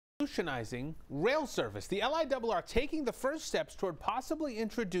revolutionizing rail service. The LIRR taking the first steps toward possibly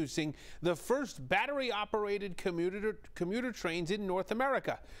introducing the first battery-operated commuter trains in North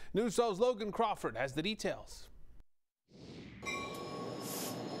America. Nassau's Logan Crawford has the details.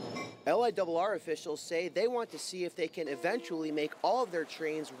 LIRR officials say they want to see if they can eventually make all of their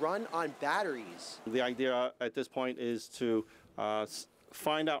trains run on batteries. The idea at this point is to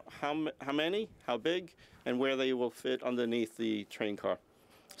find out how many, how big, and where they will fit underneath the train car.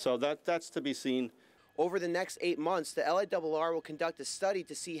 So that's to be seen. Over the next 8 months, the LIRR will conduct a study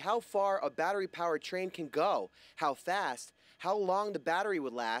to see how far a battery-powered train can go, how fast, how long the battery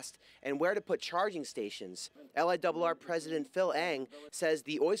would last, and where to put charging stations. LIRR President Phil Eng says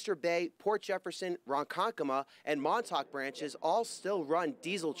the Oyster Bay, Port Jefferson, Ronkonkoma, and Montauk branches all still run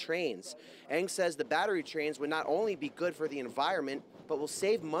diesel trains. Eng says the battery trains would not only be good for the environment, but will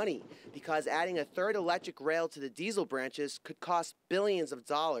save money because adding a third electric rail to the diesel branches could cost billions of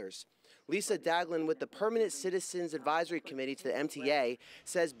dollars. Lisa Daglin with the Permanent Citizens Advisory Committee to the MTA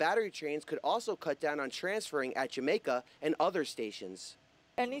says battery trains could also cut down on transferring at Jamaica and other stations.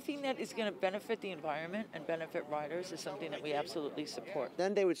 Anything that is going to benefit the environment and benefit riders is something that we absolutely support.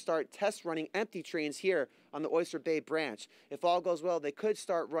 Then they would start test running empty trains here on the Oyster Bay branch. If all goes well, they could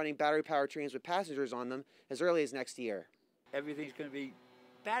start running battery-powered trains with passengers on them as early as next year. Everything's going to be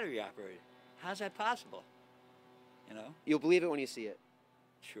battery operated. How's that possible? You know? You'll believe it when you see it.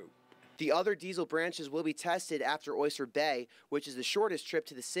 True. The other diesel branches will be tested after Oyster Bay, which is the shortest trip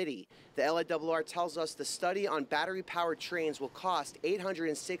to the city. The LIRR tells us the study on battery-powered trains will cost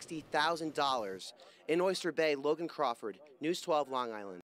 $860,000. In Oyster Bay, Logan Crawford, News 12 Long Island.